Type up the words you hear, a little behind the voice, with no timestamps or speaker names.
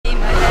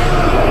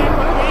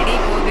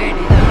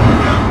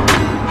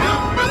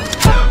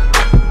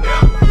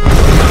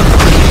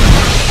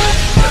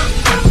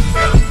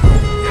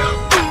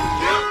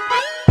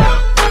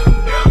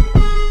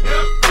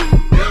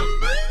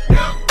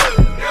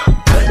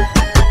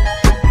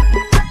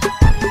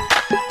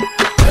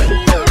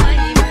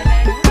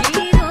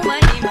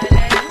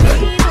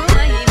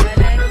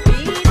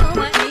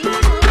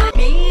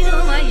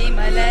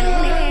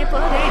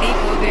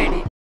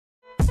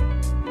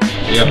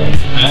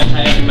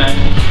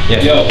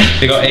Yeah. Yo.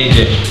 They got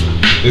AJ.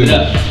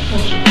 Look.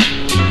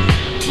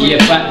 Yeah,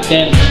 back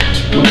then,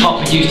 my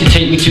papa used to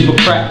take me to a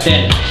crack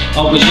den.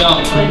 I was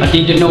young, I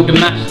didn't know the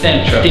maths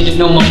then, didn't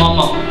know my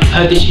mama.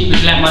 Heard that she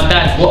was like my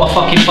dad, what a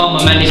fucking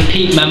bummer. Man, it's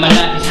peak, man, my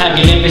life is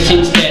hanging ever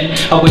since then.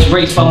 I was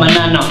raised by my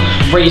nana,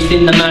 raised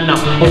in the manor.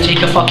 I'll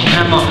take a fucking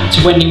hammer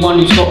to anyone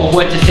who's got a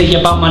word to say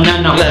about my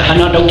nana.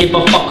 And I don't give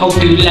a fuck, I'll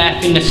do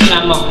life in the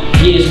slammer.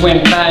 Years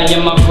went by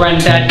and my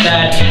granddad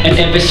died, and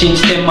ever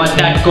since then my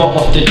dad got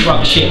off the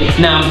drug shit.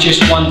 Now I'm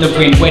just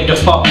wondering where the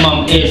fuck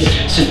mum is.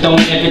 So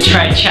don't ever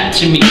try chat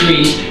to me,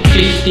 please.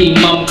 15,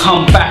 mum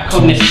come back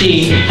on the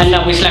scene, and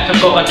now it's like I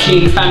got a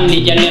clean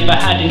family. I never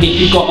had it. If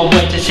you got a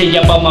word to say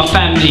about my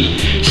family,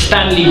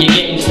 Stanley, you're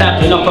getting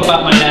stabbed enough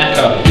about my life.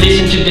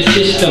 Listen to the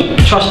system,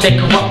 trust they're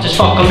corrupt as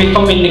fuck. If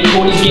I'm in the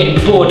court, he's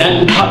getting bored and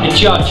will cut the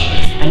judge.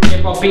 And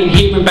there I've been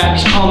hearing about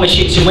this karma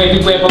shit, so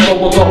everywhere I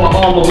go I got my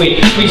armour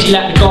with. Greasy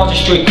like the Gaza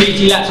Strip,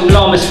 greasy like some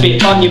llama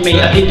spit on you, mate.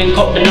 I didn't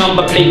cop the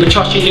number plate, but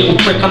trust your little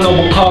prick, I know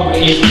what car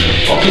it is.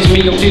 Cause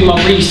me, I'll do my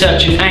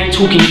research, and I ain't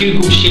talking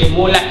Google shit.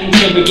 More like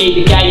interrogate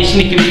the guy you're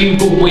sniffing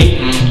Google with.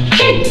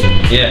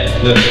 Yeah,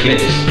 look,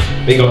 Clickz.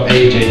 We got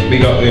AJ, we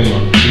got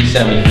Uma, we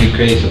Sammy, we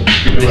crazy.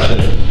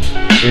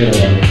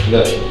 Listen,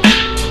 look,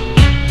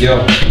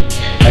 yo.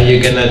 How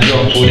you gonna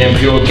drop all them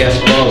pure gas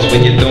bars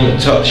when you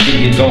don't touch shit,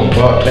 you don't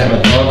bark like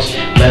my dogs?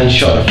 Man,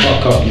 shut the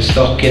fuck up, you're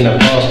stuck in the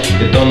past.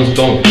 Your dons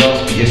don't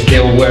blast, but you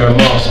still wear a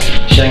mask.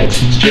 Shanks,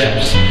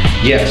 straps,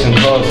 yaks and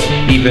cars.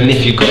 Even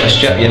if you got a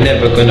strap, you're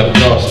never gonna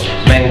blast.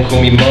 Man,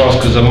 call me Mars,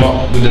 cause I'm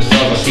up with the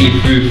stars. I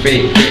see through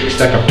fake bricks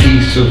like a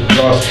piece of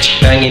glass.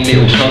 Banging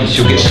little cunts,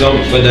 you'll get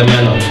slumped for the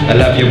manner.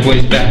 I'll have your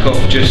boys back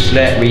off just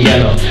like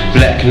Rihanna.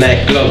 Black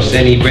night gloves,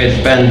 any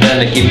red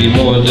bandana, give you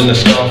more than a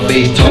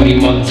Scarface, Tony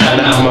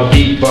Montana. I'm a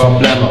beat bar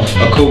blammer,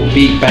 a cool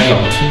beat banger.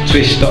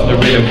 Twist up the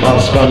rhythm, I'll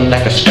spun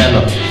like a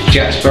spanner.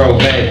 Jack Sparrow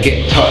bad,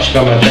 get touched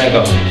by my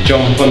dagger.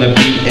 Jump on the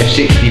beat,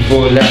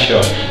 F64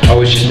 lasher. I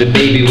was just a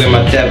baby when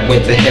my dad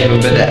went to heaven,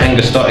 but the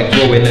anger started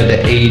growing at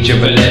the age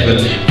of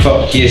 11.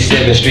 Fuck year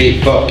 7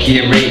 straight, fuck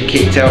year 8.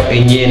 Kicked out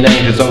in year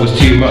 9 cause I was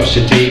too much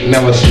to take.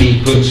 Now I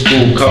sleep at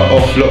school, cut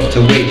off, locked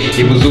away.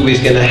 It was always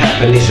gonna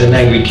happen, it's an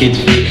angry kid's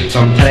fate.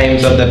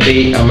 Sometimes I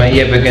debate, am I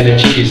ever gonna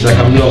change? It's like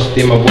I'm lost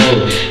in my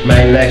world,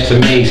 my life's a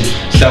maze.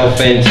 South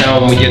End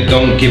town where you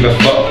don't give a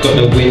fuck. Got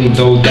the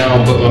window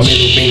down but my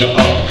middle finger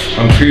up.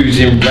 I'm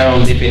cruising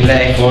round, living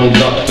life on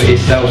luck. But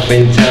it's South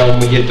End town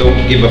where you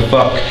don't give a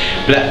fuck.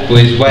 Black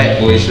boys, white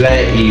boys,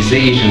 lighties,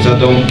 Asians, I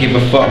don't give a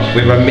fuck.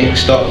 We're a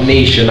mixed up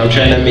nation, I'm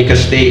trying to make a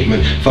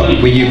statement.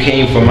 Fuck where you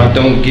came from, I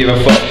don't give a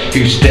fuck.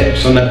 Who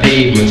steps on the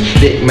pavements,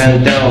 lick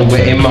man down,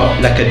 wet him up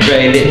like a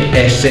dry lip.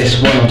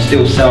 SS1, I'm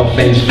still South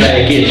End's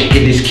flagging.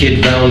 Get this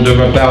kid round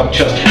or about,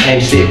 trust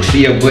I'm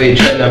 60 a boy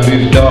trying to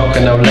move dark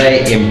and I'll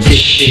light him.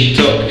 Tick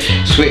tock,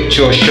 switch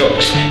your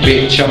shocks.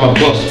 Bitch, I'm a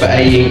boss, but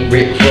I ain't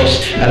Rick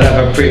Ross. I'll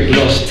have a prick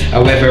lost,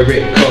 however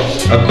it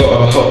costs. I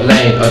got a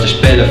hotline, I'll just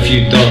spell a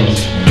few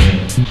dons.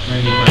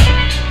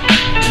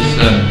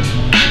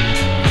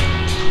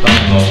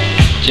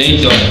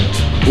 J-Don.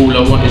 All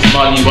I want is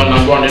money when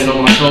I'm running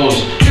on my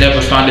toes.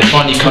 Never found it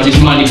funny cause this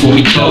money bought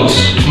me clothes.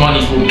 This money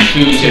bought me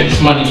food, yeah,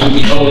 this money bought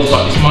me O's.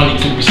 But this money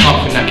could be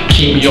something that could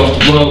keep me off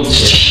the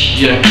roads.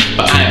 Yeah,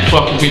 but I ain't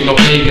fucking with no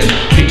pagans.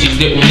 Pick these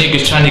little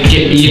niggas trying to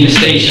get me in the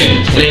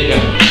station.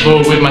 Blatant,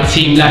 roll with my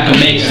team like a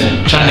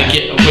Mason. Trying to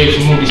get away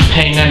from all this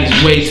pain and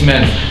these waste,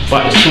 man.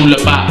 But it's all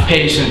about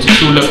patience,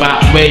 it's all about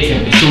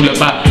waiting. It's all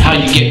about how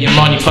you get your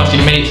money plus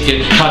your mates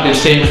get. How them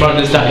same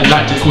brothers that you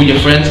like to call your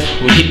friends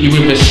will hit you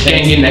with a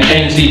skeng in the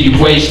ends, leave you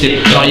wasted.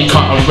 No, you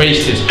can't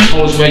erase this,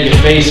 always wear your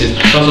faces.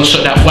 Cause I'll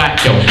shut that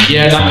whack, yo,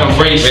 yeah, like I'm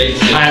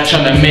racist. I ain't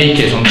trying to make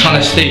it, I'm trying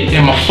to stay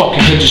in my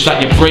fucking head just like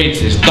your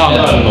braids is. Done,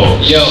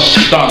 yo,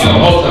 I'm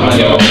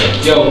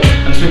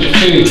switching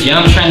food,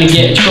 yeah, I'm trying to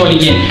get a trolley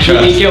in.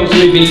 Really girls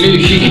moving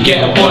loose, you can get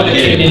a wallet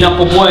in. In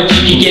other words,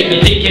 you can get me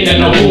dick in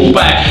and a wall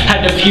bag.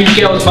 Had a few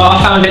girls, but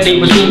I found that they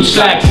was all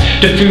slags.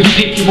 The food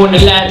pick, you wanna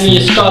land me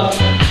a stud.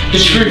 The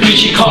truth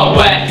is you can't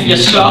wait for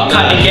your slut,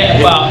 can't get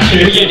about.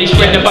 We get it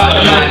spread about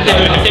the man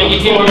them. Then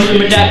you hear a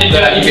rumour that the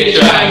dirty bitch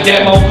banged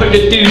them. I'll put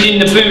the dude in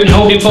the boot and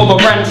hold him for a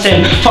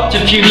ransom. Fucked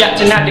a few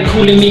yachts and now they're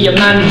calling me a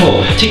man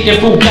whore. Take their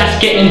full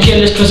gas, getting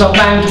jealous cause I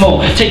banged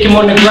more. Take him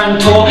on a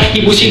grand tour,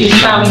 he will see his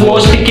fan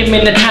war. Stick him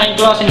in the tank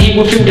glass and he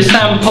will feel the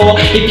sand pour.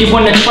 If you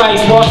wanna try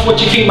Ross,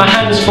 what you think my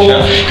hands for?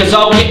 Cause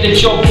I'll get the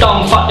job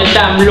done, fuck the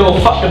damn law.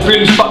 Fuck the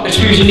blues, fuck the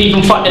screws and even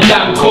fuck the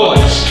damn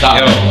chords.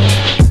 Yo.